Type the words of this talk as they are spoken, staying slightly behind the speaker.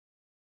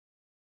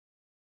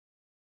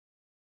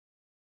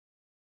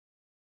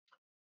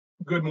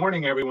Good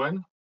morning,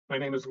 everyone. My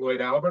name is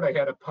Lloyd. I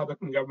head of Public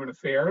and Government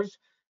Affairs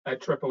at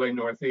AAA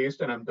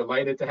Northeast, and I'm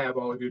delighted to have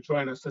all of you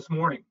join us this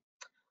morning.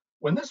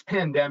 When this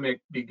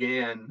pandemic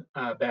began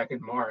back in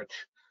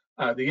March,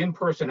 the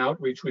in-person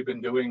outreach we've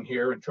been doing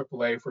here in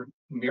AAA for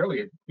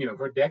nearly,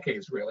 for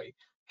decades really,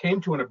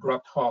 came to an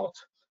abrupt halt.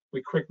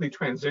 We quickly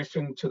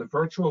transitioned to the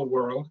virtual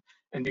world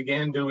and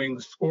began doing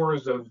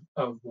scores of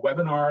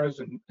webinars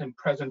and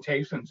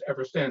presentations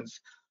ever since,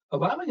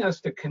 allowing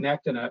us to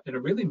connect in a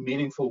really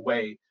meaningful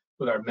way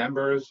with our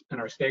members and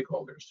our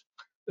stakeholders.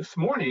 This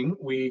morning,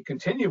 we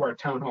continue our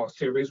town hall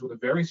series with a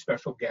very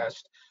special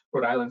guest,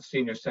 Rhode Island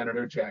Senior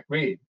Senator Jack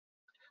Reed.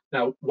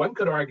 Now, one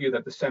could argue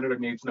that the senator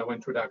needs no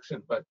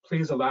introduction, but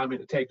please allow me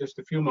to take just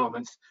a few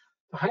moments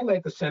to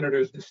highlight the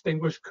senator's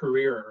distinguished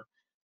career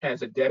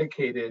as a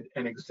dedicated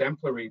and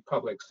exemplary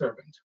public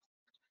servant.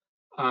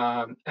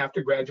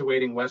 After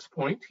graduating West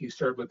Point, he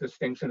served with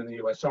distinction in the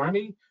U.S.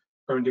 Army,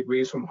 earned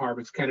degrees from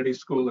Harvard's Kennedy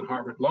School and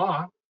Harvard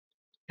Law,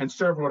 and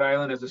served Rhode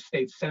Island as a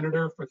state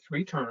senator for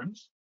 3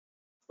 terms,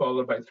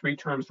 followed by 3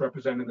 terms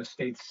representing the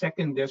state's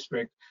 2nd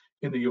district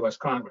in the U.S.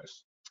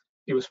 Congress.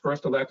 He was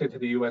first elected to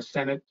the U.S.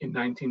 Senate in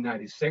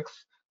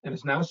 1996 and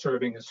is now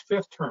serving his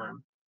 5th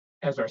term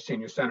as our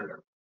senior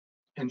senator.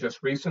 And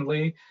just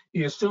recently,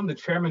 he assumed the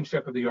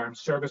chairmanship of the Armed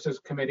Services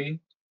Committee,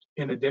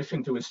 in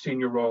addition to his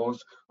senior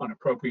roles on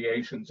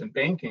appropriations and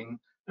banking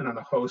and on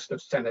a host of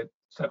Senate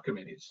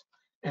subcommittees.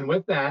 And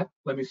with that,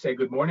 let me say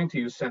good morning to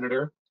you,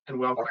 Senator, and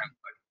welcome.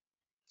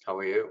 How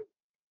are you?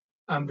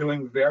 I'm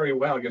doing very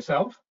well.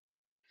 Yourself?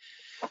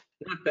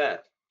 Not bad.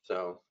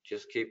 So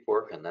just keep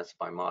working. That's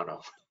my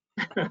motto.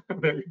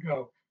 There you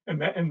go.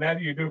 And that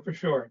you do for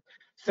sure.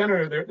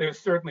 Senator, there's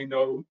certainly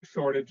no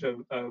shortage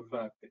of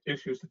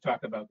issues to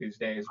talk about these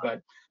days, but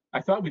I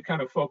thought we'd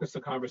kind of focus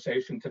the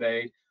conversation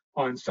today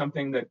on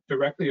something that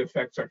directly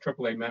affects our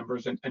AAA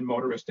members and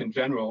motorists in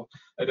general,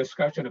 a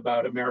discussion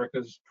about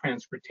America's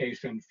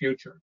transportation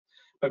future.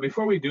 But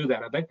before we do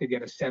that, I'd like to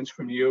get a sense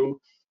from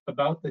you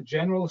about the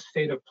general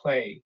state of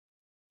play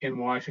in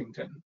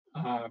Washington.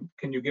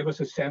 Can you give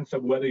us a sense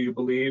of whether you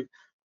believe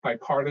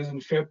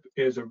bipartisanship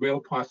is a real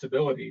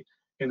possibility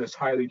in this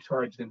highly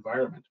charged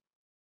environment?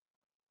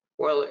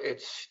 Well,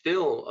 it's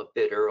still a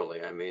bit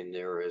early. I mean,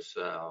 there is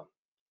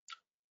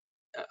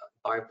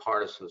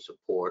bipartisan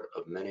support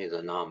of many of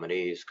the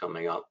nominees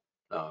coming up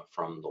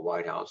from the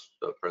White House,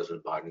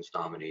 President Biden's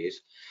nominees.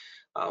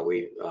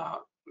 We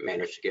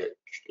managed to get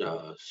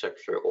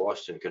Secretary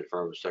Austin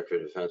confirmed as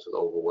Secretary of Defense with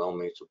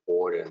overwhelming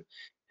support, and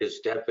his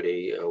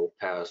deputy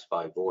passed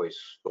by voice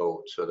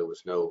vote, so there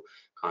was no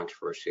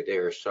controversy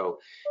there. So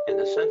in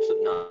the sense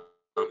of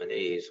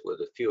nominees, with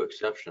a few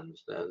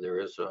exceptions, there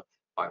is a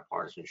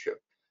bipartisanship,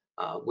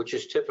 which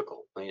is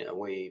typical.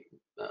 We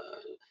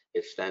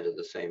extended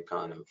the same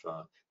kind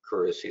of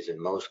courtesies in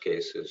most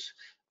cases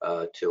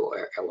to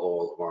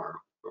all of our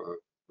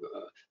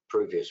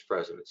previous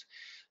presidents.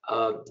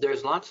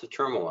 There's lots of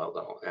turmoil,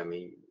 though. I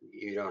mean,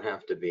 you don't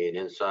have to be an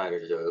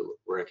insider to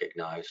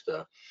recognize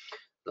the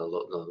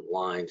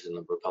lines in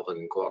the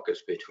Republican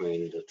caucus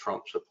between the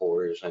Trump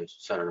supporters and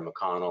Senator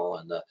McConnell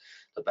and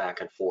the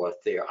back and forth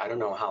there. I don't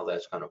know how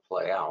that's going to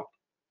play out.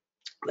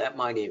 That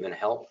might even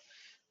help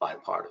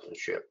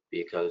bipartisanship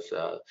because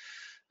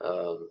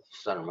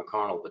Senator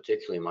McConnell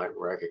particularly might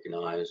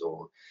recognize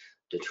or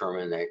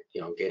determine that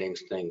getting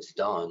things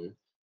done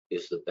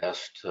is the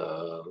best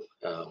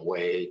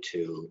way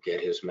to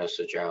get his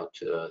message out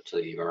to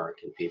the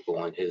American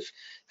people and his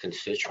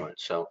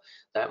constituents. So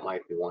that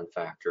might be one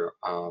factor.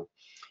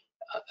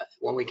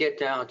 When we get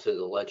down to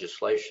the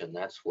legislation,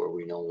 that's where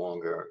we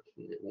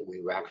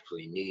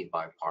actually need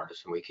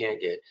bipartisan. We can't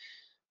get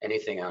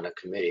anything on a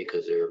committee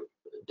because they're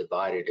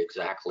divided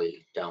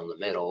exactly down the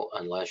middle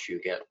unless you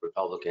get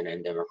Republican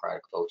and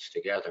Democratic votes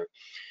together.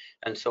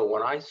 And so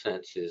what I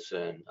sense is,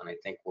 and I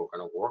think we're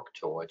going to work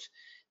towards,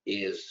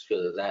 is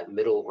that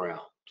middle ground,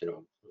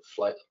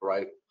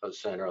 right of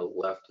center,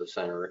 left of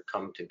center,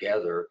 come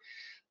together,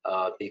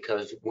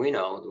 because we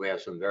know we have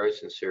some very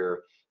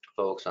sincere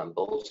folks on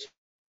both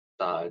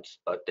sides,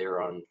 but they're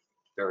on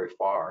very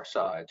far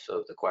sides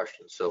of the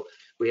question. So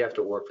we have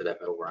to work for that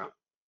middle ground.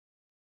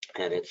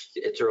 And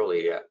it's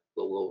early yet,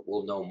 but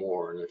we'll know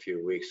more in a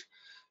few weeks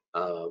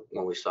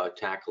when we start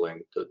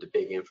tackling the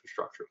big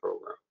infrastructure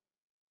program.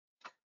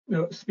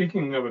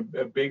 Speaking of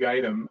a big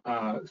item,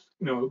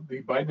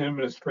 the Biden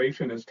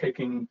administration is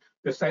taking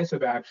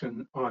decisive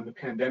action on the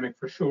pandemic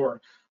for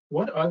sure.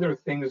 What other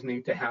things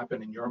need to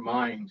happen in your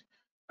mind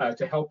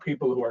to help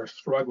people who are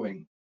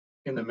struggling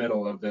in the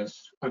middle of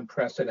this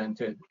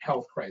unprecedented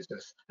health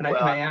crisis? And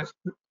I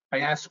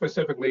ask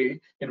specifically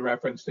in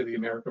reference to the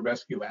America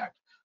Rescue Act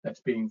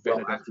that's being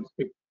vetted as we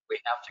speak. We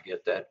have to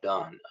get that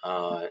done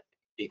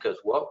because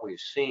what we've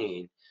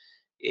seen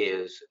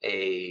is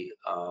a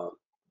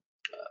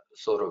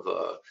sort of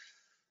a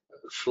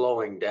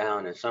slowing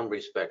down in some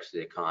respects of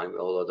the economy,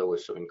 although there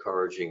was some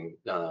encouraging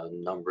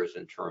numbers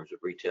in terms of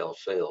retail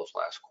sales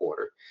last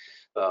quarter.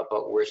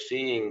 But we're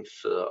seeing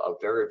a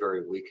very,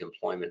 very weak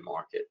employment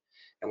market.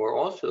 And we're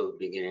also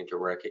beginning to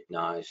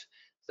recognize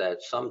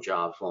that some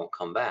jobs won't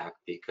come back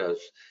because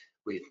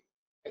we've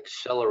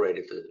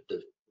accelerated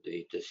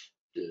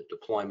the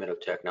deployment of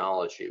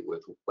technology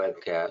with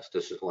webcast.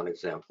 This is one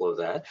example of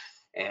that.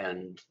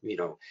 And, you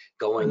know,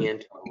 going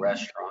into a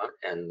restaurant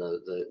and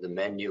the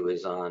menu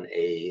is on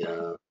a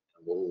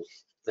little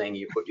thing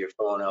you put your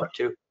phone up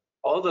to.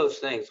 All those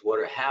things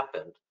would have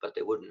happened, but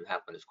they wouldn't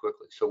happen as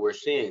quickly. So we're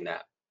seeing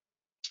that.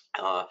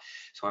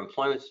 So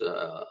employment's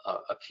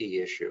a key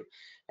issue.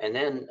 And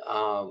then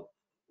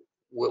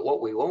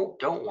what we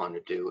don't want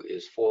to do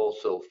is fall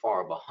so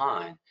far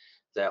behind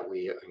that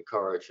we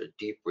encourage a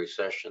deep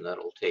recession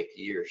that'll take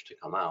years to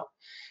come out.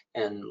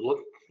 And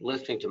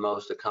listening to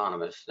most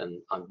economists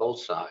and on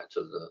both sides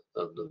of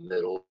the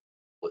middle,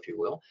 if you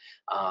will,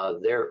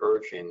 they're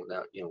urging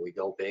that, you know, we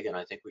go big, and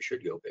I think we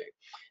should go big.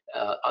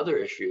 Other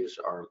issues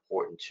are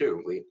important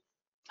too.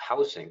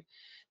 Housing,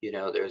 you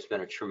know, there's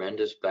been a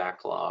tremendous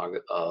backlog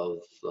of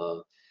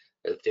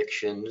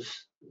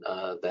evictions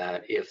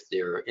that, if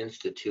they're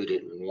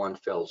instituted in one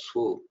fell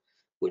swoop,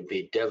 would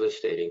be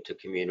devastating to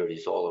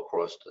communities all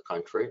across the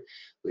country.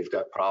 We've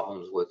got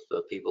problems with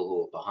the people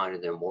who are behind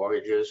in their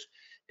mortgages,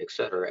 et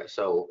cetera.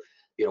 So,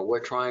 you know, we're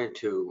trying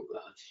to,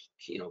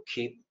 you know,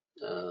 keep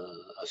a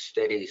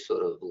steady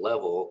sort of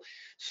level.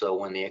 So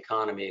when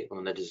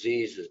the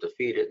disease is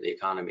defeated, the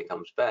economy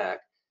comes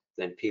back,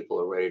 then people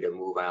are ready to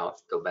move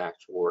out, go back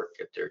to work,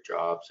 get their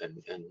jobs, and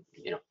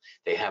you know,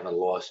 they haven't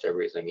lost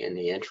everything in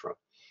the interim.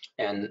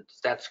 And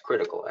that's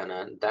critical,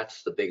 and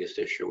that's the biggest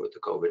issue with the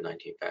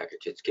COVID-19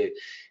 package.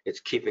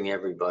 It's keeping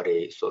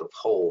everybody sort of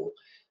whole,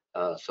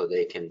 so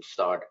they can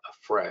start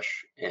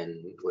afresh and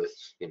with,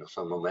 you know,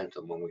 some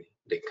momentum when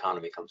the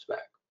economy comes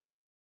back.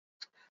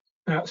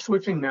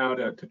 Switching now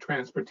to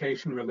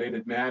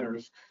transportation-related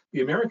matters,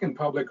 the American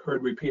public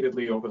heard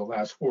repeatedly over the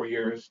last 4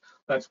 years,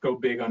 let's go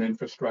big on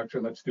infrastructure,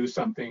 let's do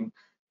something,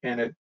 and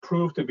it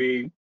proved to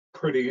be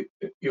pretty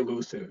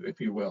elusive, if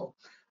you will.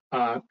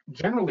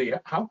 Generally,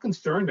 how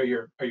concerned are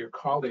your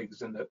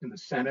colleagues in the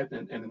Senate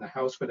and in the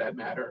House, for that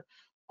matter,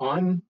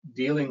 on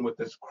dealing with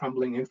this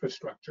crumbling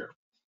infrastructure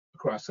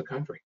across the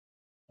country?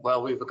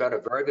 Well, we've got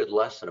a very good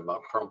lesson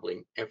about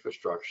crumbling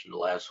infrastructure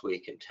last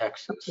week in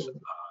Texas.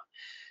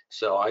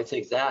 So I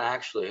think that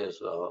actually has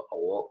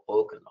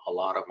awoken a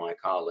lot of my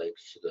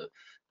colleagues to the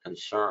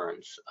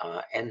concerns.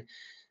 And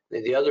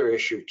the other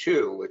issue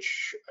too,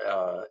 which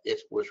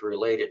it was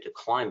related to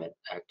climate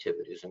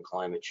activities and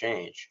climate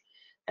change.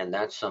 And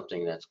that's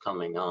something that's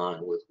coming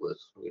on with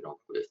you know,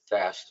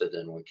 faster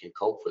than we can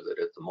cope with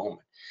it at the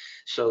moment.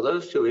 So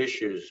those two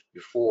issues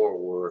before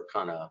were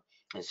kind of,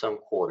 in some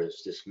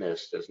quarters,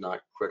 dismissed as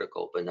not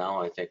critical, but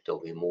now I think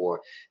there'll be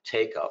more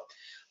take up.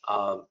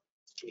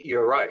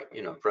 You're right.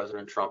 You know,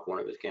 President Trump, one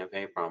of his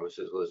campaign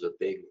promises was a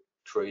big $1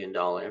 trillion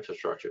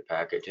infrastructure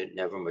package. It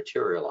never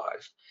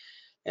materialized.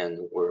 And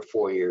we're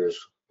 4 years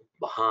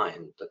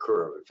behind the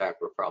curve. In fact,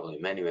 we're probably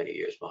many, many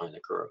years behind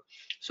the curve.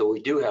 So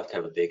we do have to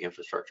have a big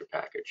infrastructure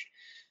package.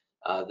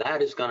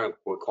 That is going to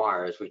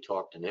require, as we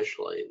talked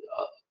initially,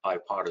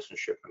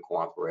 bipartisanship and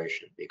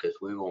cooperation, because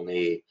we will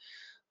need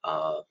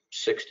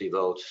 60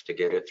 votes to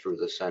get it through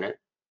the Senate.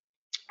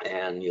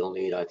 And you'll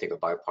need, I think, a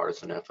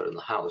bipartisan effort in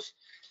the House.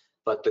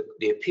 But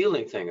the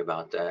appealing thing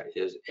about that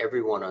is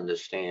everyone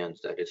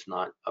understands that it's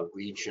not a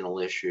regional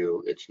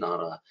issue. It's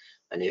not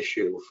an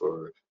issue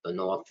for the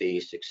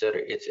Northeast, et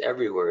cetera. It's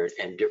everywhere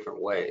in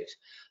different ways.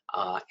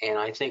 And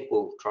I think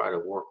we'll try to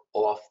work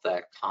off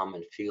that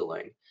common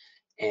feeling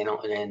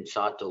and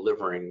start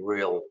delivering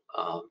real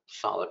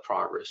solid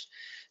progress.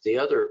 The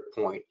other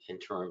point in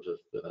terms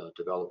of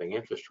developing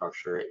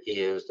infrastructure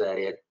is that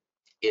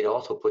it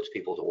also puts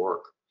people to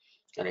work.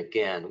 And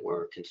again,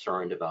 we're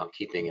concerned about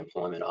keeping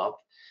employment up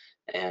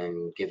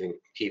and giving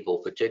people,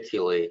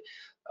 particularly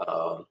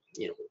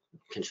you know,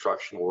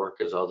 construction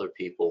workers, other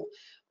people,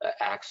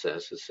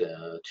 access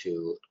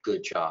to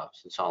good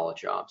jobs and solid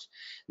jobs.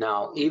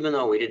 Now, even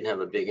though we didn't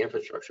have a big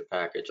infrastructure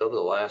package over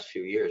the last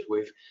few years,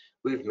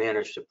 we've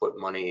managed to put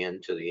money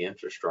into the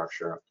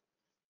infrastructure.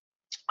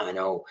 I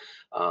know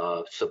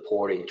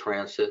supporting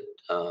transit,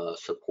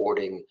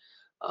 supporting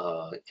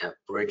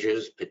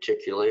bridges,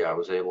 particularly. I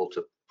was able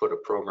to put a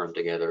program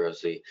together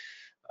as the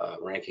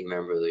ranking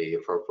member of the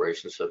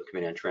Appropriations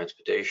Subcommittee on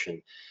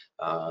Transportation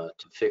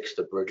to fix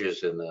the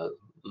bridges in the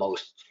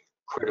most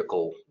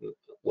critical,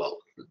 well,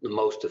 the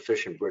most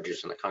efficient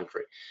bridges in the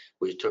country.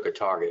 We took a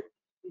target,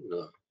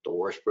 the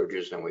worst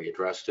bridges, and we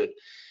addressed it.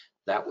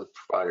 That would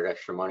provide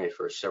extra money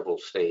for several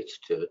states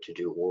to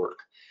do work.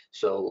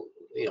 So,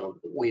 you know,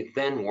 we've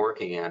been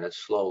working at it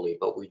slowly,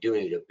 but we do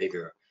need a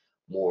bigger,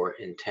 more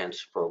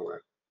intense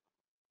program.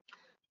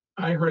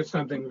 I heard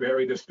something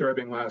very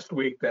disturbing last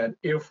week, that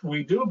if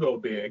we do go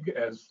big,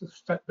 as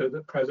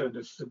the president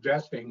is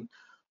suggesting,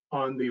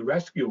 on the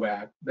Rescue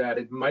Act, that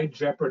it might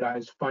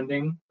jeopardize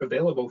funding,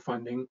 available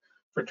funding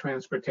for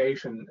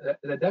transportation.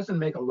 That doesn't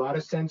make a lot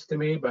of sense to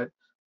me, but I'd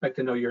like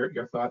to know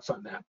your thoughts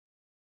on that.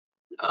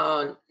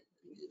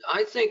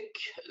 I think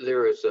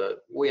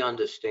we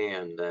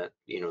understand that,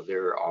 you know,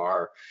 there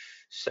are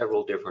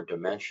several different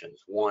dimensions.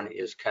 One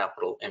is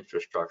capital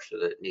infrastructure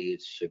that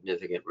needs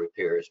significant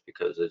repairs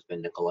because it's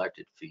been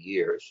neglected for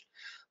years,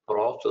 but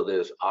also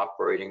there's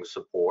operating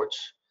supports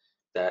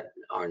that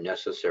are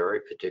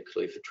necessary,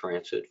 particularly for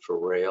transit, for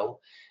rail.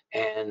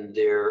 And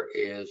there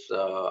is,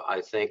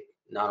 I think,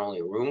 not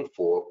only room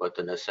for, but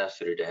the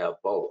necessity to have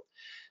both.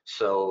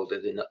 So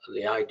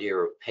the idea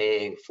of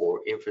paying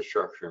for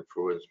infrastructure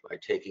improvements by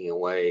taking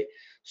away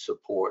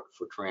support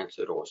for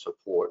transit or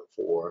support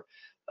for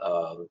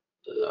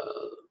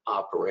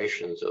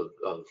operations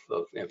of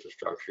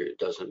infrastructure, it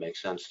doesn't make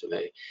sense to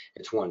me.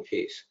 It's one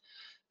piece.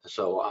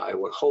 So I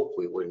would hope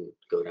we wouldn't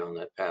go down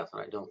that path,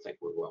 and I don't think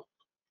we will.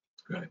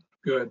 Good,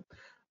 good.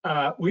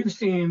 We've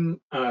seen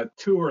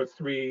 2 or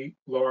 3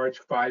 large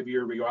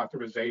 5-year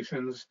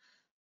reauthorizations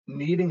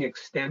needing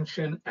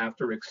extension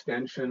after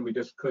extension. We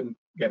just couldn't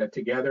get it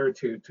together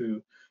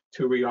to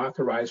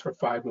reauthorize for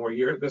 5 more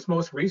years. This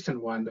most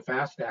recent one, the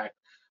FAST Act,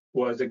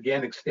 was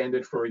again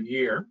extended for a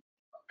year.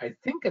 I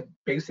think at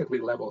basically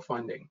level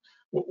funding.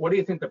 What do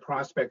you think the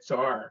prospects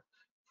are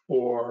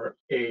for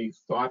a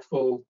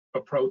thoughtful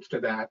approach to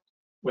that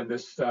when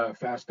this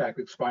FAST Act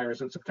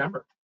expires in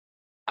September?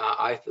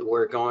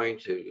 We're going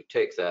to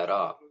take that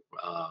up.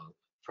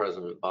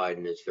 President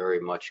Biden is very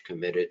much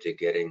committed to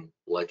getting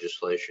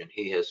legislation.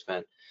 He has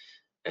spent,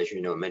 as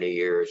you know, many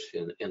years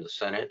in the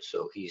Senate,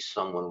 so he's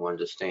someone who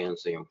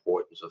understands the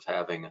importance of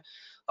having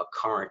a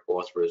current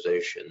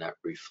authorization that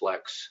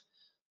reflects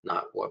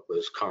not what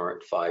was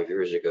current 5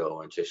 years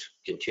ago and just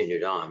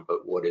continued on,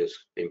 but what is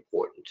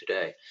important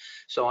today.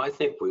 So I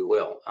think we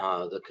will.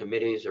 The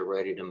committees are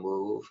ready to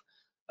move.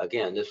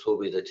 Again, this will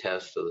be the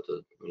test of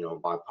the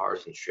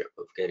bipartisanship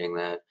of getting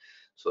that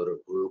sort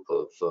of group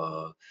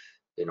of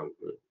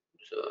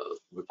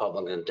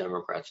Republicans and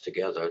Democrats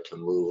together to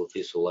move a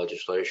piece of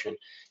legislation,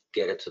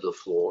 get it to the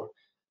floor.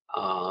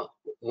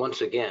 Once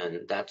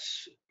again,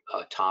 that's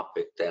a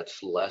topic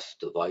that's less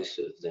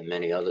divisive than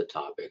many other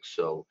topics.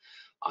 So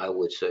I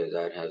would say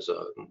that has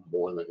a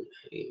more than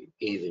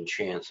even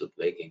chance of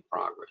making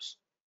progress.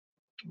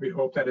 We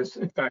hope that is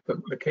in fact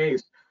the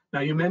case. Now,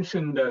 you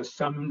mentioned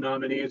some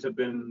nominees have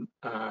been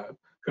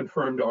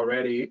confirmed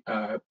already.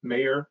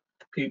 Mayor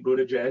Pete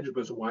Buttigieg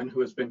was one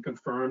who has been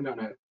confirmed on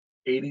a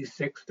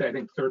 86 to, I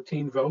think,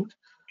 13 vote.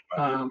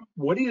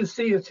 What do you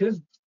see as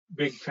his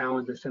big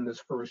challenges in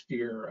this first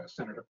year,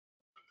 Senator?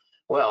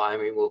 Well, I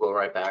mean, we'll go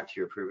right back to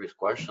your previous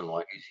question.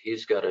 Like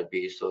he's got to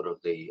be sort of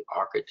the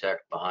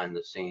architect behind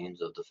the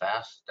scenes of the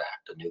FAST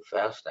Act, the new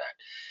FAST Act.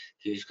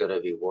 He's going to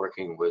be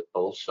working with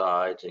both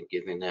sides and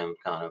giving them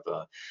kind of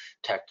a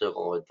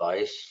technical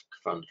advice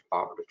from the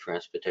Department of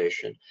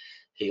Transportation.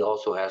 He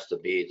also has to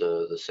be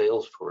the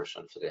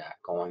salesperson for the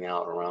act, going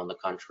out around the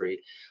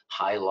country,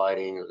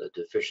 highlighting the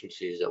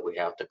deficiencies that we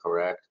have to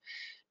correct,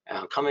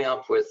 and coming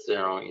up with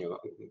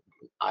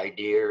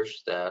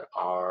ideas that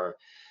are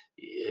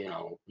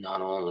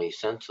not only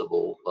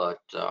sensible, but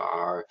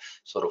are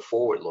sort of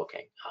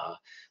forward-looking.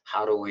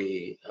 How do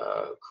we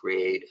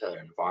create an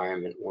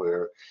environment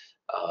where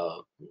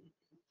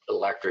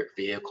electric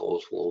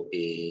vehicles will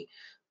be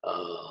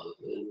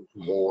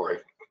more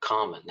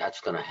common?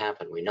 That's going to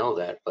happen. We know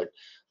that, but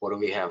what do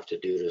we have to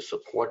do to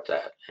support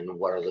that? And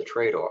what are the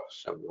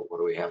trade-offs? And what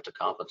do we have to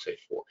compensate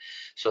for?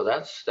 So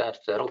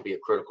that'll be a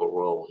critical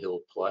role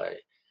he'll play.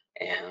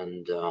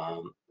 And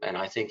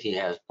I think he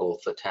has both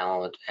the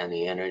talent and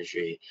the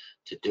energy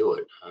to do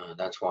it.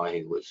 That's why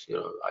he was,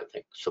 I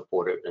think,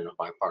 supported in a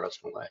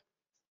bipartisan way.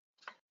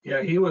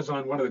 Yeah, he was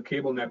on one of the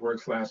cable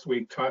networks last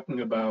week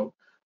talking about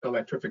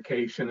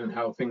electrification and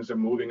how things are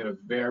moving in a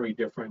very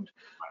different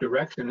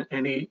direction.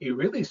 And he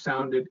really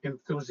sounded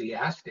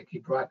enthusiastic. He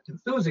brought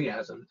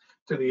enthusiasm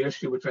to the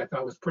issue, which I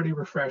thought was pretty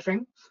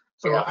refreshing.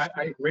 So yeah.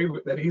 I agree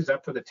that he's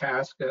up for the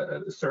task,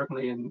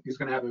 certainly, and he's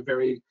going to have a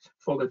very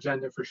full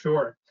agenda for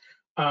sure.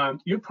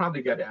 You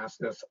probably get asked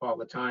this all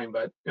the time,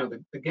 but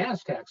the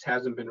gas tax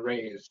hasn't been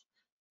raised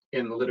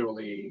in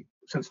literally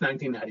since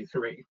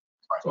 1993,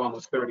 so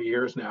almost 30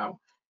 years now.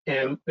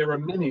 And there are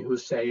many who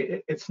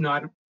say it's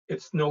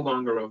no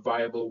longer a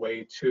viable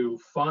way to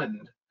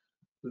fund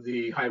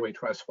the Highway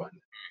Trust Fund,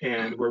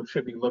 and we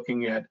should be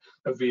looking at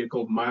a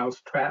vehicle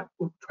miles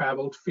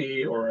traveled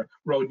fee or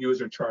road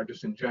user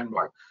charges in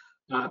general.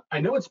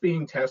 I know it's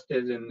being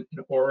tested in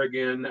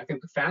Oregon. I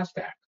think the FAST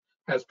Act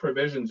has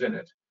provisions in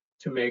it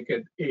to make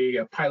it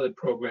a pilot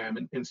program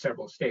in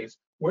several states.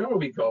 Where are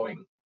we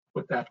going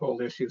with that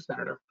whole issue,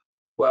 Senator?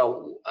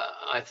 Well,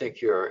 I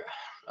think you're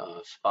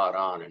spot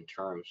on in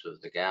terms of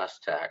the gas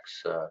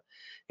tax.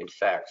 In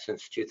fact,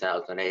 since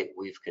 2008,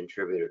 we've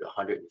contributed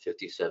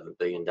 $157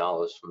 billion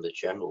from the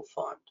general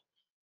fund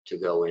to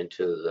go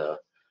into the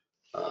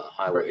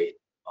highway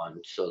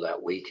fund so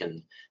that we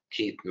can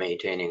keep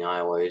maintaining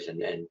highways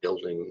and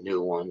building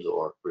new ones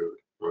or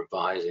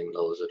revising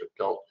those that are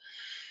built.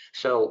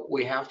 So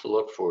we have to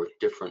look for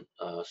different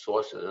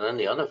sources. And then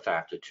the other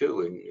factor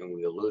too, and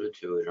we alluded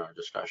to in our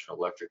discussion of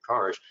electric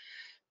cars,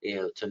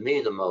 to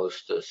me, the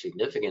most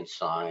significant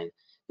sign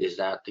is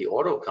that the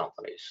auto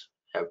companies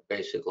have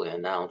basically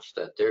announced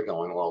that they're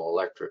going all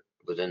electric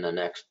within the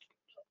next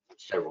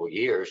several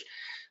years,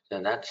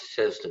 then that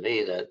says to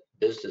me that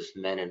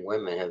businessmen and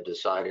women have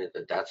decided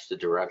that that's the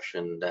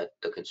direction that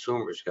the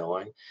consumer's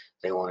going.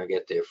 They want to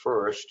get there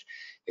first,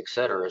 et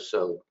cetera.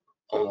 So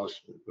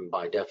almost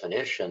by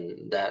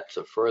definition, that's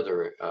a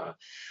further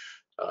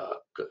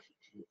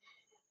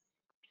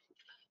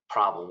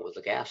problem with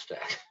the gas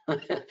tax.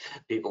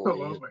 People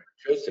will use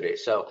electricity.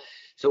 So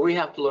we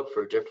have to look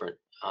for a different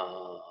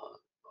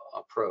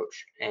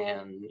approach.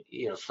 And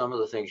some of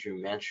the things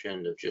you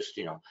mentioned of just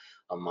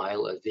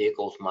a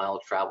vehicle's mile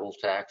travel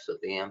tax, the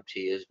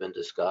VMT has been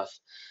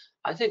discussed.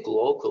 I think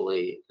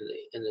locally,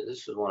 and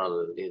this is one of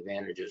the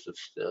advantages of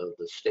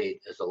the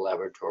state as a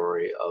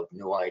laboratory of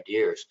new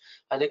ideas,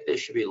 I think they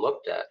should be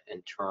looked at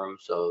in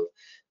terms of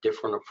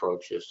different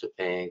approaches to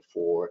paying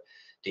for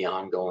the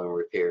ongoing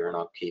repair and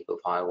upkeep of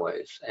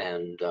highways.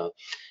 And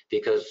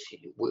because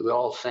we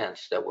all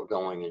sense that we're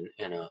going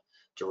in a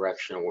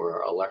direction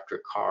where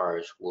electric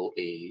cars will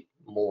be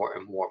more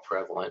and more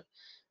prevalent.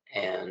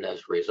 And as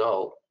a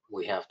result,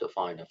 we have to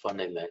find a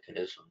funding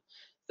mechanism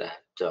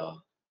that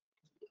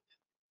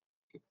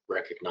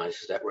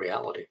recognizes that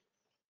reality.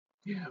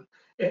 Yeah,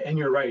 and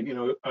you're right.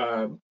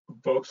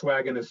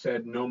 Volkswagen has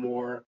said no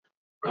more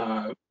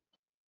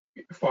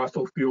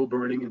fossil fuel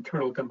burning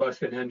internal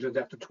combustion engines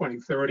after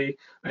 2030.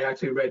 I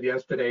actually read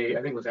yesterday,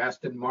 I think it was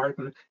Aston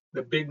Martin,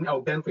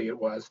 Bentley it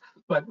was,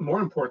 but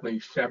more importantly,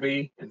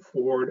 Chevy and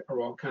Ford are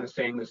all kind of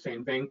saying the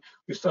same thing.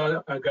 We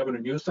saw Governor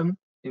Newsom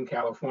in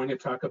California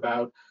talk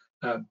about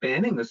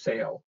banning the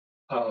sale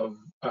of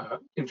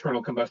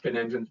internal combustion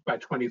engines by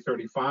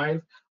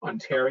 2035.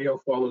 Ontario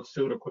followed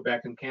suit, or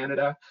Quebec and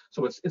Canada.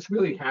 So it's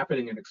really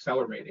happening and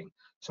accelerating.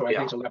 So I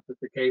think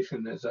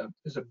electrification is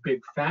a big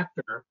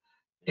factor.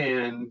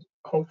 And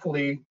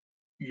hopefully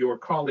your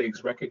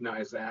colleagues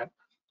recognize that.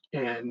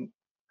 And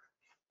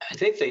I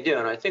think they do.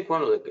 And I think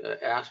one of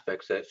the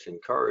aspects that's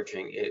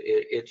encouraging,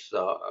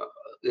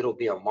 it'll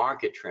be a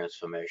market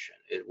transformation.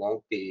 It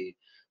won't be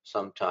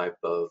some type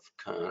of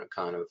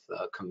kind of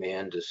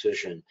command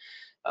decision.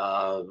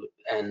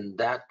 And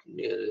that,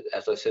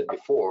 as I said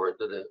before,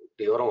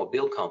 the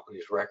automobile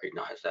companies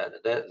recognize that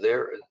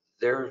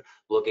they're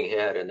looking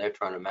ahead and they're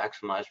trying to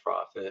maximize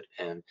profit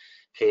and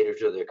cater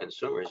to their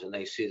consumers, and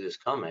they see this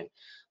coming.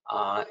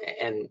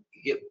 And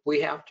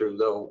we have to,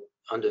 though,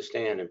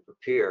 understand and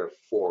prepare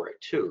for it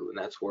too, and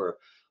that's where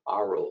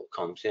our role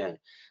comes in.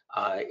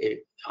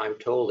 I'm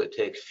told it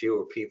takes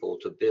fewer people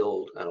to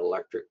build an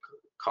electric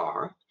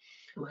car,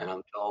 and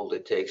I'm told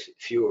it takes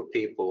fewer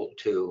people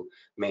to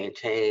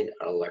maintain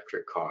an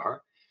electric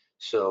car.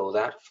 So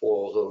that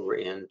falls over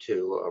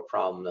into a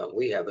problem that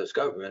we have as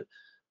government.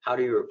 How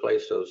do you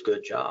replace those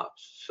good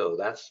jobs? So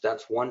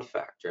that's one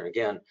factor. And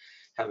again,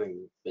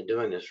 having been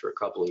doing this for a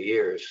couple of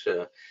years,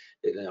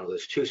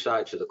 there's two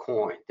sides of the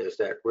coin. There's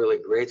that really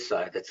great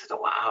side that says,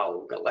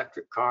 wow,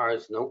 electric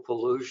cars, no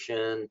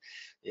pollution,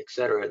 et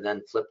cetera, and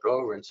then flip it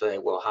over and say,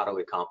 well, how do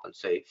we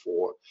compensate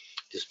for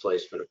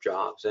displacement of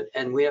jobs?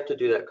 And we have to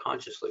do that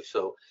consciously.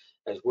 So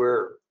as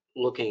we're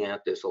looking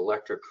at this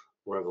electric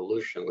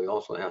revolution, we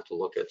also have to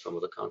look at some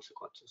of the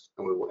consequences,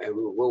 and we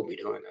will be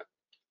doing that.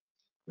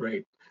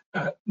 Great.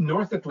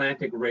 North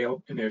Atlantic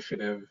Rail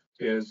Initiative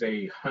is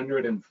a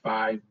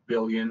 $105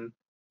 billion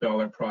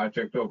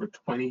project over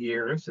 20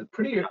 years. It's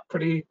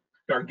pretty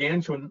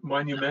gargantuan,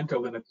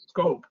 monumental in its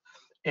scope.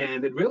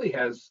 And it really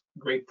has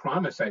great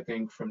promise, I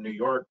think, from New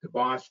York to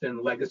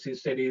Boston, legacy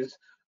cities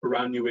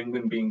around New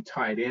England being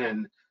tied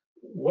in.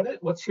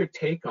 What's your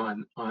take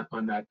on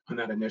that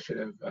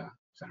initiative,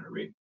 Senator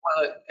Reed?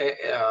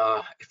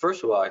 Well,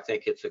 first of all, I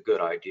think it's a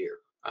good idea.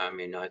 I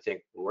mean, I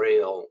think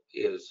rail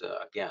is,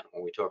 again,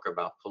 when we talk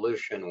about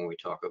pollution, when we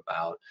talk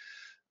about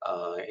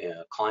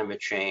climate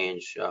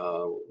change,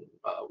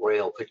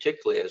 rail,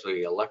 particularly as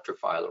we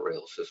electrify the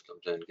rail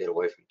systems and get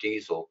away from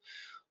diesel,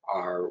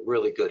 are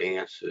really good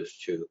answers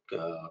to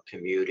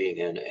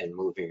commuting and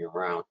moving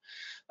around.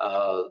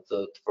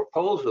 The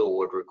proposal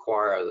would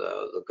require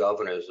the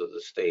governors of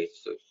the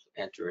states to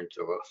enter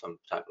into some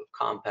type of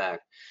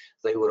compact.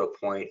 They would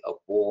appoint a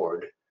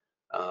board,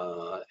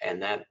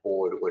 and that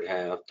board would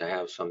have to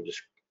have some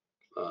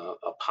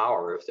a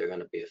power if they're going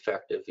to be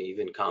effective,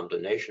 even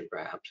condemnation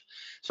perhaps.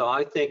 So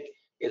I think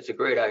it's a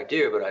great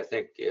idea, but I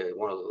think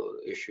one of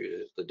the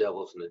issues is the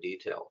devil's in the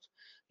details.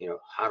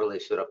 How do they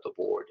set up the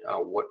board?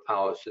 What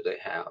powers do they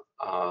have?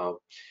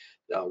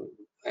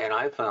 And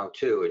I found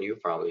too, and you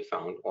probably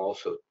found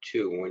also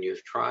too, when you're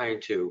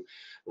trying to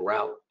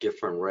route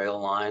different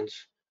rail lines,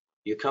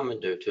 you come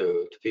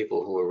into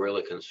people who are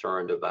really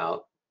concerned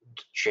about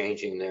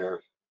changing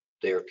their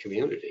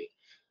community.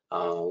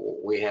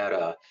 We had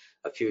a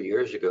few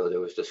years ago, there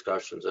was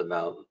discussions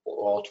about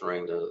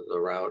altering the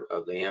route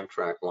of the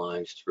Amtrak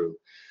lines through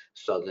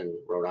southern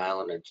Rhode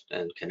Island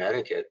and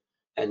Connecticut.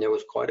 And there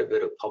was quite a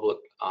bit of public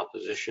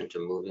opposition to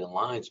moving the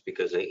lines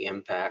because they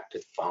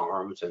impacted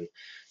farms and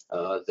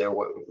their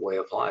way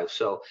of life.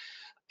 So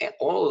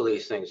all of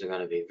these things are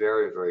going to be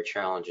very, very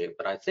challenging,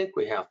 but I think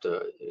we have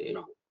to,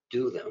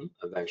 do them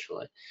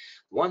eventually.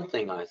 One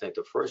thing I think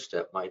the first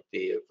step might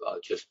be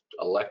just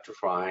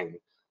electrifying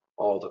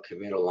all the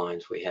commuter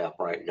lines we have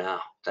right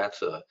now.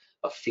 That's a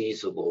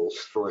feasible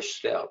first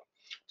step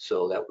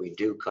so that we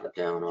do cut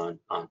down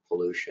on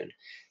pollution.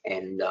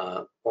 And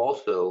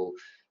also,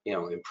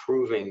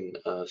 improving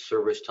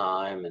service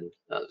time, and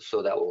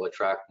so that will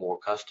attract more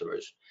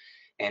customers.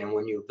 And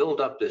when you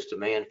build up this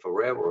demand for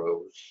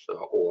railroads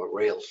or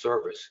rail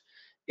service,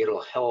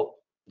 it'll help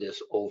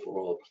this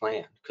overall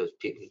plan, because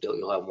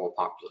you'll have more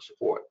popular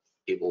support.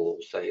 People will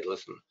say,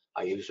 listen,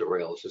 I use the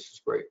rails, this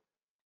is great.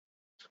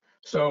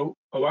 So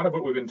a lot of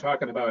what we've been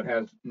talking about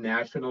has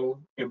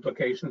national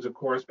implications, of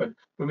course, but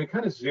when we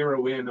kind of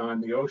zero in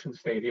on the Ocean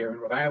State here in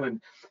Rhode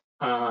Island,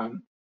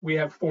 we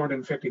have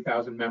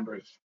 450,000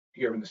 members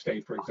here in the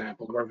state, for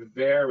example, who are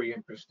very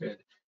interested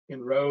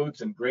in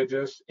roads and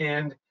bridges.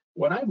 And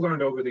what I've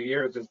learned over the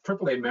years is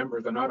AAA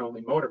members are not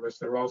only motorists,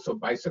 they're also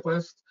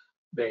bicyclists.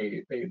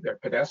 They're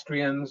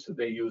pedestrians.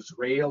 They use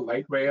rail,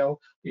 light rail.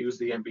 They use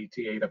the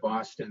MBTA to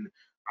Boston.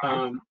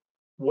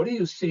 What do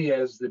you see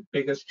as the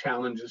biggest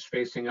challenges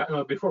facing?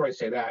 Before I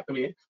say that,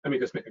 let me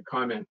just make a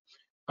comment.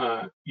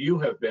 You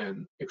have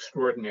been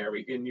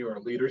extraordinary in your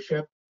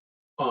leadership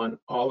on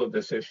all of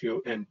this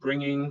issue and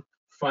bringing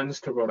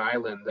funds to Rhode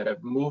Island that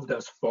have moved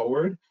us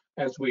forward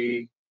as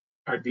we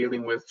are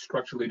dealing with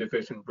structurally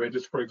deficient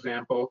bridges, for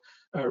example.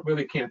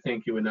 Really can't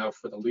thank you enough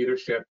for the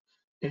leadership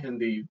and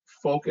the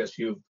focus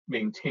you've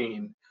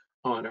maintained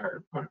on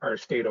our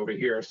state over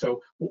here.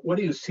 So what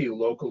do you see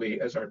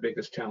locally as our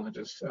biggest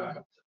challenges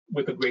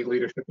with the great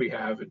leadership we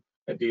have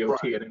at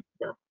DOT and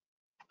everywhere?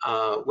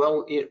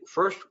 Well,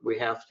 first we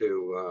have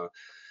to,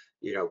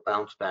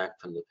 bounce back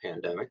from the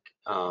pandemic.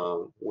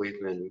 We've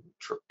been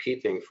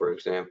keeping, for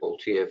example,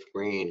 TF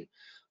Green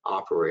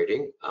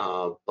operating,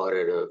 but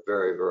at a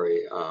very,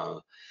 very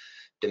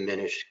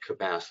diminished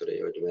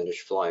capacity or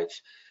diminished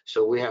flights.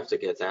 So we have to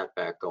get that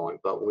back going.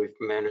 But we've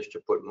managed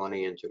to put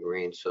money into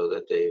Green so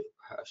that they've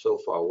so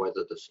far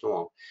weathered the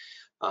storm.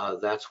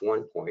 That's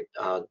one point.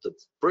 The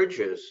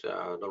bridges,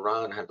 the Rhode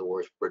Island had the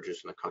worst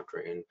bridges in the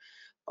country, and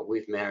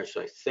we've managed,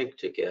 I think,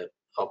 to get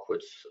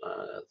upwards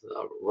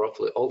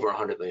roughly over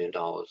 $100 million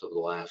over the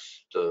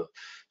last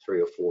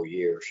 3 or 4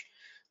 years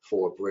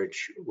for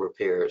bridge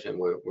repairs. And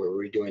we're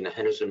redoing the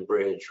Henderson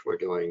Bridge. We're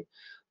doing,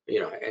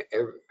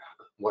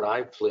 what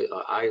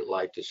I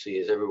like to see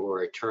is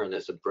everywhere I turn,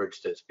 there's a bridge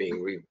that's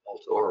being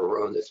rebuilt or a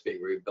road that's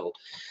being rebuilt.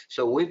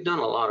 So we've done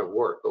a lot of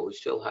work, but we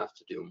still have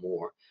to do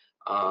more.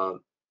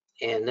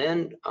 And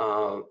then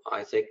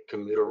I think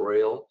commuter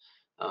rail,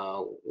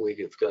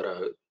 we've got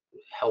to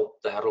help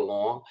that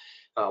along.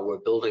 We're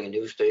building a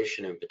new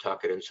station in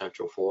Pawtucket and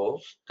Central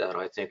Falls that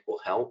I think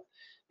will help.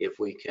 If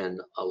we can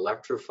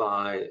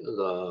electrify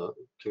the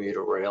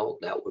commuter rail,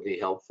 that would be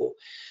helpful.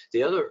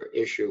 The other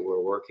issue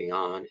we're working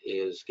on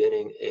is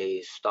getting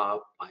a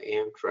stop by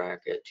Amtrak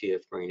at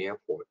TF Green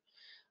Airport.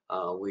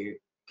 We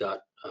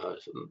got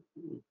some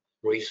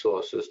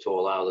resources to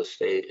allow the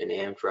state and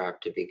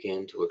Amtrak to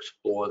begin to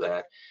explore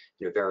that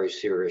in a very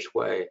serious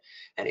way.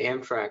 And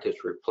Amtrak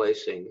is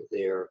replacing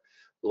their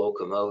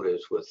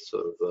locomotives with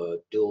sort of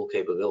dual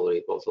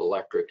capability, both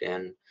electric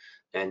and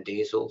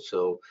diesel.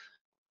 So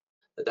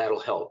that'll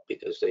help,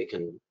 because they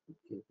can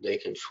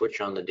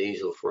switch on the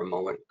diesel for a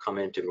moment, come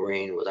into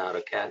Green without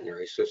a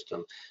catenary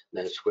system,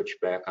 and then switch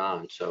back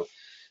on. So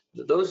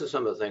those are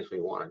some of the things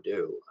we want to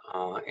do,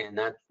 and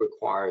that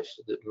requires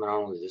not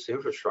only this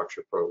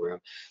infrastructure program,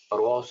 but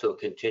also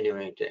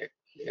continuing to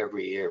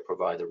every year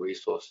provide the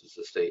resources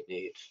the state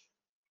needs.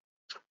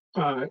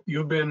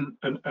 You've been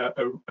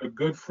a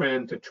good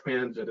friend to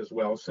transit as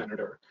well,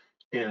 Senator,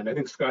 and I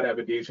think Scott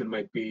Avedisian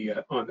might be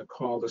on the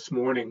call this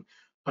morning.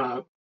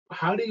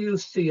 How do you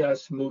see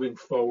us moving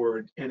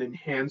forward and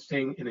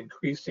enhancing and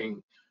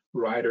increasing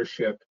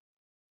ridership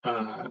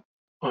on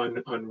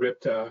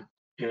RIPTA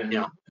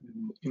and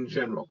in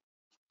general?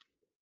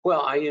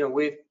 Well,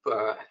 we've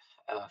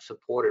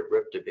supported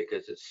RIPTA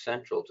because it's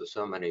central to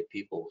so many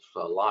people's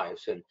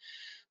lives, and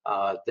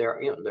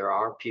there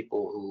are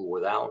people who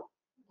without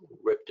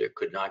RIPTA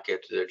could not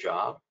get to their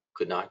job,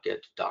 could not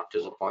get to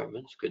doctor's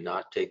appointments, could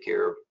not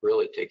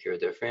really take care of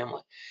their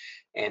family.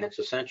 And it's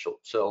essential.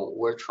 So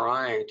we're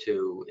trying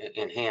to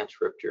enhance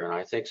RIPTA, and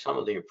I think some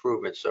of the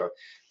improvements are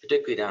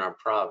particularly down in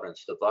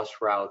Providence, the bus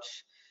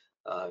routes,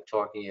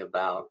 talking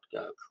about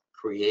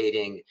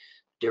creating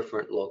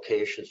different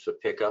locations for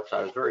pickups.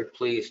 I was very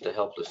pleased to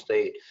help the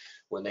state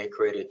when they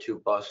created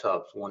 2 bus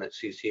hubs, one at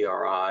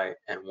CCRI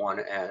and one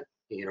at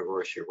the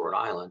University of Rhode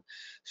Island.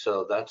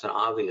 So that's an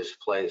obvious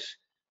place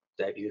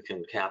that you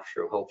can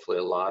capture hopefully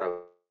a lot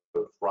of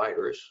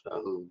riders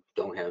who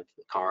don't have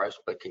cars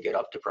but can get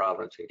up to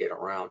Providence and get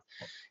around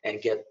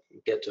and get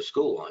to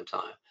school on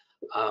time.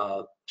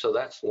 So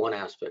that's one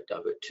aspect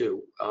of it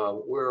too.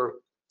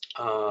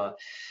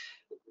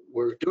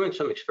 We're doing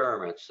some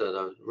experiments.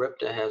 The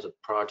RIPTA has a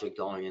project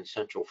going in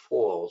Central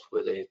Falls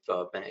where they've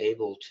been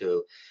able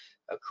to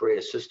create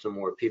a system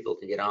where people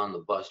can get on the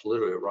bus,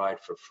 literally ride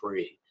for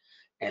free.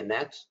 And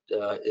that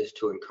is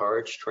to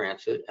encourage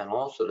transit and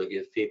also to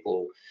give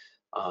people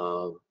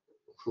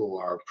who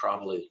are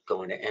probably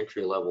going to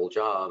entry-level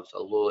jobs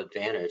a little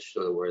advantage,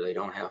 so where they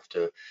don't have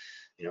to,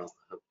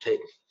 take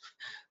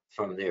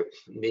from their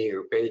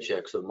meager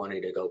paychecks of money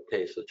to go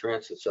pay for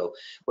transit. So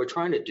we're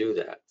trying to do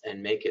that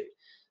and make it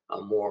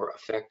more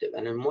effective.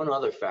 And then one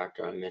other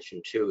factor I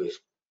mentioned too is,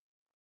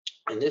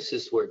 and this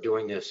is, we're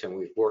doing this and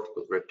we've worked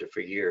with RIPTA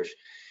for years,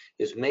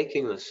 is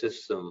making the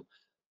system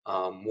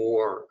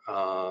more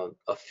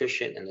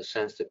efficient in the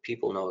sense that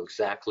people know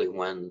exactly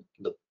when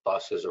the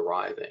bus is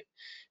arriving.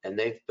 And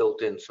they've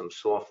built in some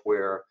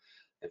software.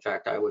 In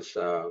fact, I was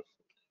out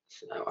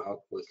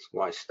with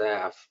my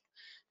staff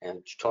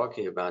and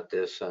talking about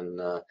this, and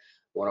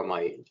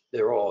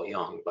they're all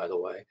young, by the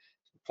way,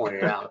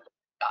 pointed out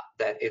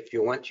that if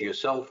you went to your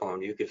cell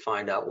phone, you could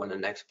find out when the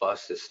next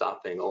bus is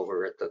stopping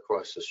over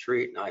across the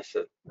street. And I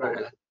said, Right.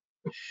 okay.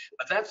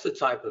 But that's the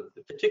type of,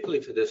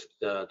 particularly for this,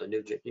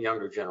 the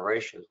younger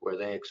generations, where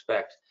they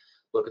expect,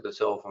 look at the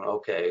cell phone,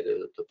 okay,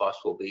 the bus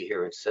will be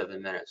here in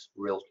 7 minutes,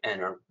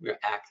 and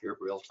accurate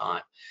real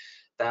time.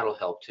 That'll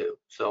help too.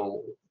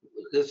 So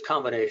this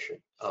combination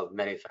of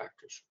many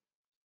factors.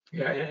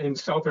 Yeah, and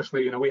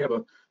selfishly, we have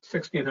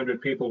 1,600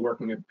 people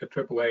working at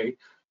AAA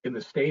in the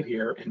state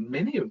here, and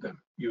many of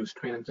them use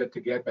transit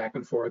to get back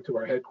and forth to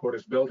our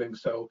headquarters building.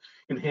 So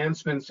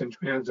enhancements in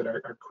transit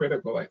are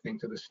critical, I think,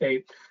 to the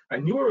state. I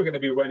knew we were going to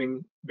be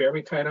running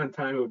very tight on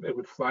time. It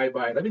would fly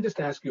by. Let me just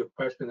ask you a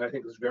question that I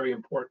think is very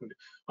important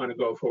on a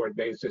go-forward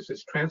basis.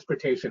 Is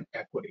transportation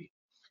equity.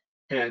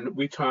 And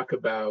we talk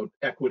about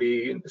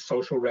equity and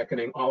social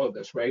reckoning, all of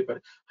this, right?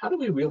 But how do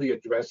we really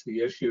address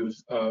the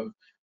issues of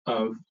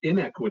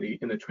inequity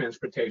in the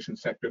transportation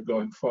sector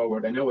going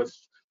forward? I know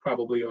it's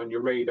probably on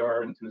your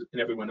radar and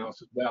everyone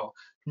else as well.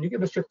 Can you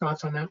give us your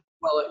thoughts on that?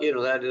 Well,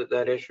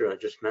 that issue I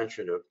just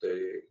mentioned of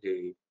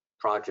the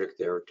project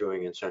they're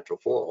doing in Central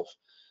Falls,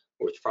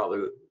 which is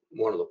probably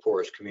one of the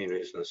poorest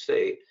communities in the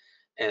state,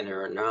 and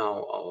they're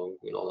now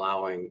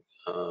allowing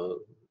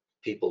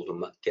people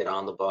to get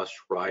on the bus,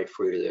 ride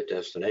free to their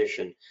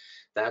destination.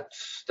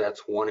 That's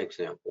one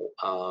example.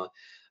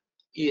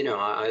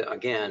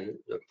 Again,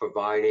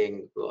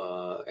 providing,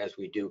 as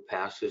we do,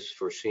 passes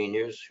for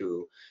seniors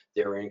who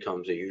their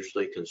incomes are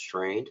usually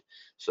constrained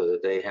so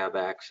that they have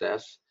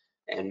access,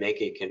 and make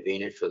it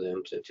convenient for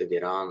them to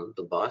get on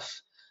the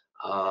bus.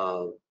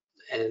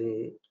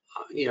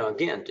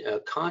 Again,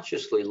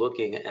 consciously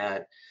looking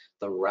at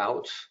the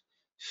routes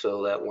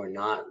so that we're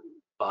not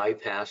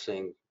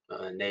bypassing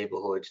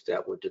neighborhoods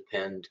that would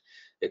depend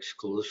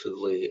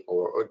exclusively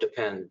or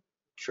depend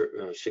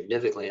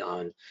significantly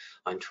on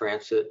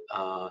transit.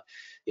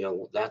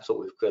 That's what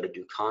we've got to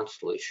do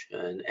constantly,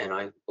 and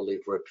I believe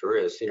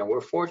RIPTA is.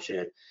 We're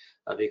fortunate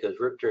because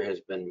RIPTA has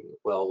been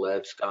well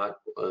led. Scott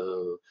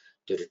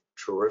did a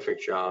terrific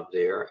job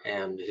there,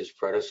 and his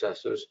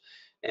predecessors,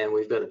 and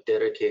we've got a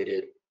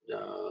dedicated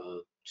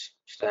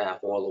staff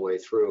all the way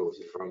through.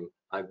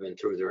 I've been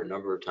through there a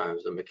number of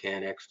times, the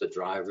mechanics, the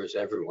drivers,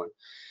 everyone,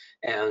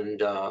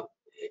 and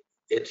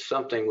it's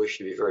something we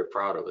should be very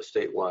proud of. A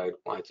statewide,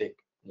 I think,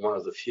 one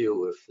of the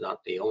few, if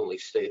not the only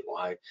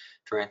statewide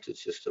transit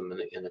system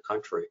in the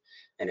country,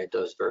 and it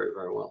does very,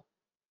 very well.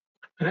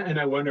 And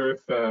I wonder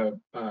if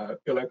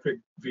electric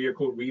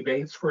vehicle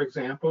rebates, for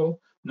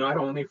example, not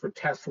only for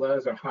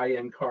Teslas or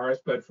high-end cars,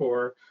 but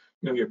for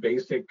your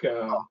basic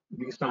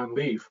Nissan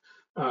Leaf,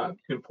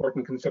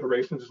 important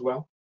considerations as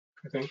well,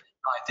 I think.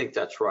 I think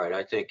that's right.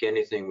 I think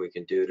anything we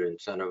can do to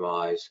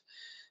incentivize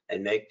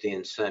and make the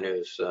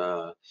incentives,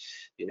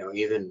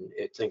 even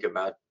think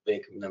about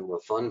making them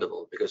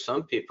refundable, because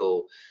some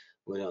people,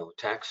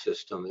 tax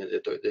system,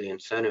 the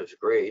incentive's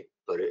great,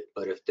 but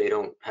if they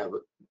don't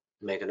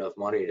make enough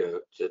money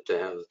to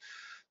have,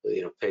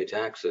 pay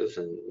taxes,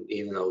 and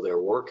even though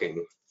they're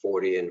working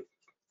 40 and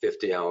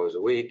 50 hours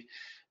a week,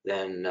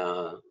 then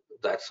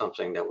that's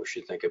something that we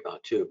should think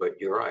about too. But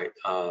you're right,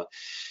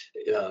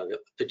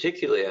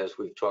 particularly as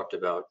we've talked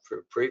about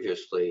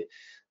previously,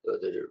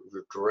 the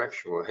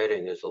direction we're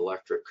heading is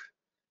electric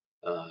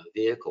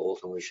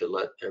vehicles, and we should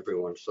let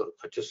everyone sort of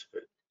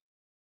participate.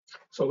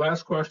 So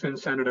last question,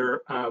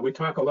 Senator. We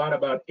talk a lot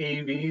about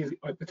AVs,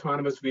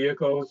 autonomous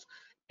vehicles,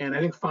 and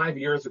I think 5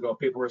 years ago,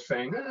 people were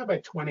saying, by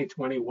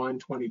 2021,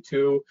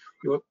 22,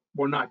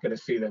 we're not going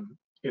to see them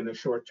in the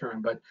short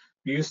term. But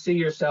do you see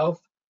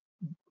yourself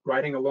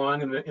riding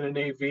along in an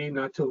AV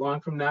not too long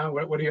from now?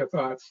 What are your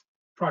thoughts,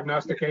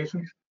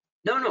 prognostications?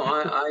 No,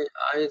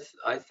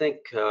 I think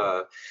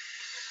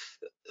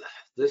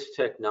this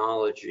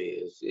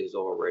technology is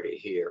already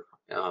here,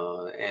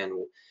 and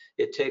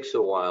it takes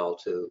a while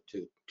to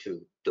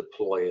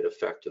deploy it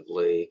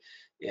effectively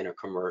in a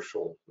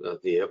commercial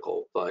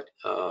vehicle. But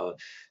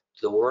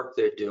the work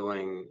they're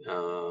doing,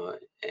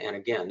 and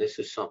again, this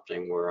is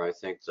something where I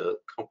think the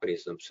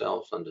companies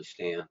themselves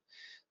understand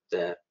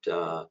that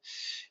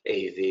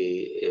AV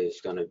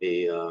is going to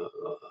be a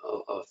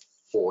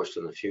force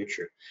in the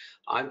future.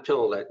 I'm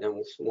told that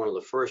one of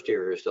the first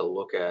areas they'll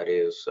look at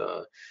is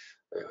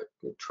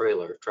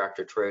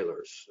tractor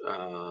trailers.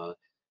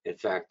 In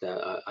fact,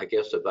 I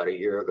guess about a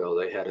year ago,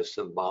 they had a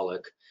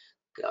symbolic,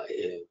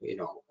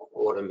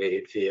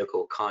 automated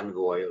vehicle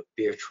convoy of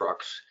beer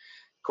trucks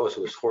Of course,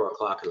 it was 4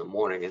 o'clock in the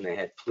morning, and they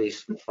had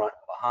police in front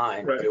and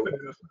behind, Right. but it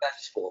was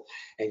successful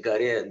and got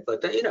in.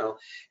 But then,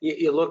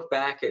 you look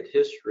back at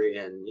history,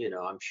 and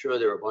I'm sure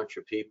there were a bunch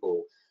of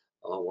people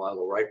while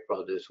the Wright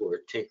brothers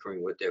were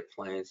tinkering with their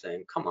planes,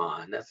 saying, "Come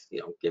on, that's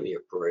give me a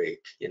break."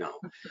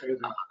 Crazy.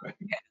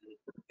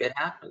 It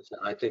happens,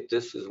 and I think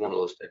this is one of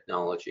those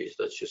technologies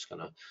that's just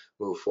going to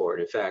move forward.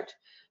 In fact,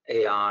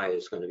 AI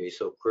is going to be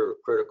so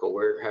critical.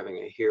 We're having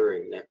a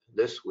hearing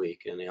this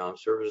week in the Armed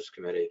Services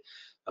Committee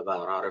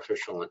about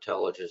artificial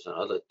intelligence and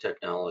other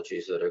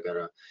technologies that are going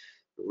to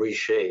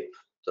reshape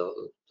the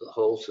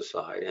whole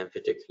society, and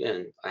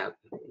particularly, and I have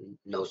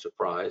no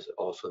surprise,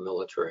 also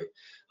military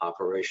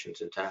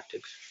operations and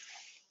tactics.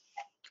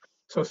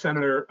 So,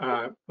 Senator,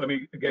 let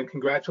me again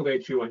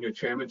congratulate you on your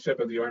chairmanship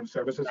of the Armed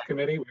Services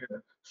Committee.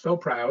 We're so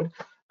proud.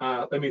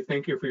 Let me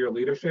thank you for your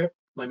leadership.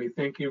 Let me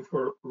thank you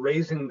for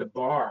raising the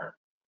bar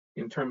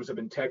in terms of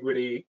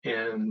integrity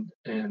and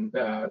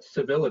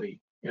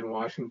civility in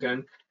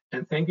Washington.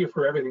 And thank you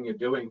for everything you're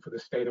doing for the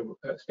state of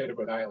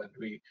Rhode Island.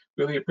 We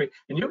really appreciate.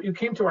 And you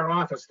came to our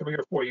office 3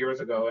 or 4 years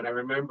ago, and I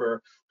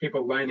remember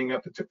people lining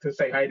up to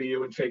say hi to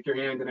you and shake your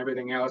hand and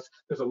everything else.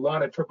 There's a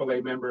lot of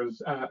AAA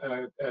members,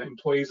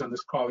 employees on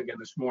this call again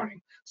this morning.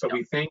 So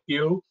we thank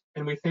you,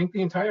 and we thank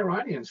the entire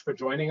audience for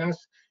joining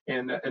us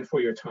and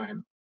for your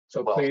time.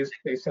 So please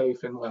stay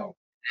safe and well.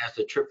 As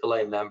a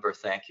AAA member,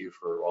 thank you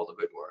for all the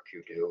good work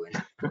you do.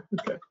 And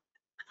Okay.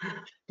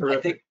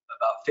 I think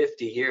about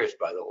 50 years,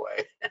 by the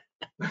way.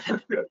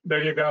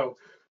 There you go.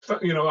 So,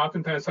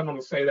 oftentimes someone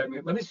will say that,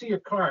 let me see your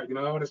card.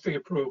 I want to see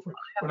your proof.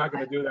 We're not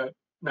going to do that.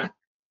 No.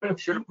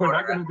 We're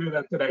not going to do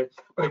that today.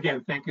 But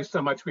again, thank you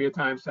so much for your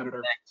time,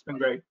 Senator. It's been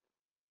great.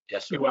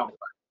 Yes, sir. Be well.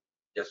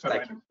 Yes,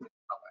 thank you.